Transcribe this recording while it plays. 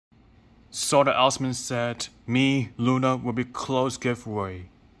So the announcement said me, Luna, will be close giveaway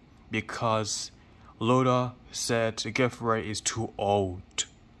because Luna said the giveaway is too old.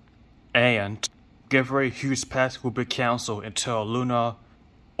 And giveaway huge pass will be cancelled until Luna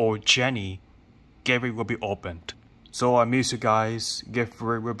or Jeannie giveaway will be opened. So I miss you guys,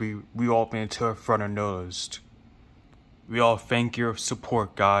 giveaway will be reopened until further noticed. We all thank your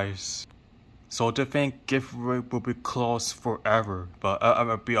support, guys. So they think giveaway will be closed forever, but I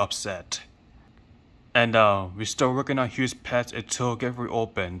will be upset. And we're still working on huge pets until giveaway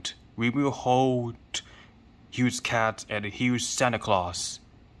opened. We will hold huge cats and a huge Santa Claus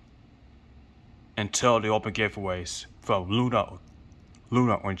until they open giveaways from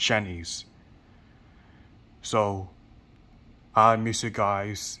Luna or Jenny's. So I miss you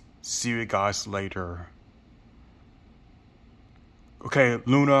guys. See you guys later. Okay,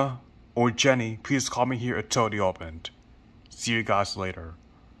 Luna or Jenny, please call me here until they opened. See you guys later.